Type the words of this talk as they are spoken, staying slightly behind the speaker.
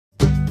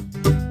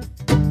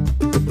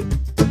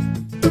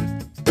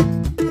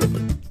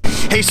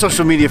Hey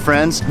social media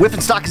friends, Wipf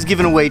and Stock is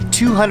giving away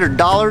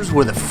 $200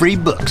 worth of free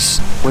books.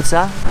 What's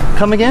that?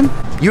 Come again?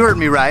 You heard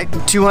me right,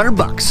 200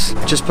 bucks.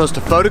 Just post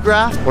a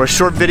photograph or a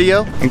short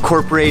video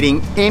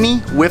incorporating any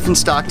Wipf and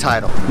Stock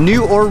title,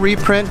 new or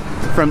reprint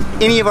from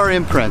any of our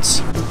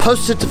imprints.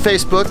 Post it to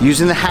Facebook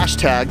using the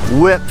hashtag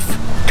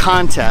Wipf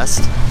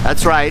Contest.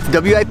 That's right,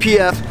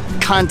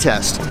 WIPF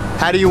Contest.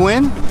 How do you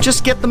win?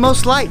 Just get the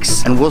most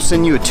likes and we'll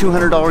send you a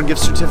 $200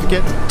 gift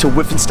certificate to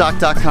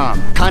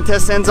wipfandstock.com.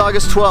 Contest ends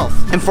August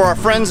 12th. And for our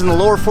friends in the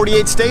lower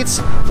 48 states,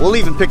 we'll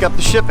even pick up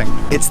the shipping.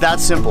 It's that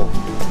simple.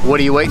 What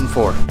are you waiting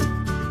for?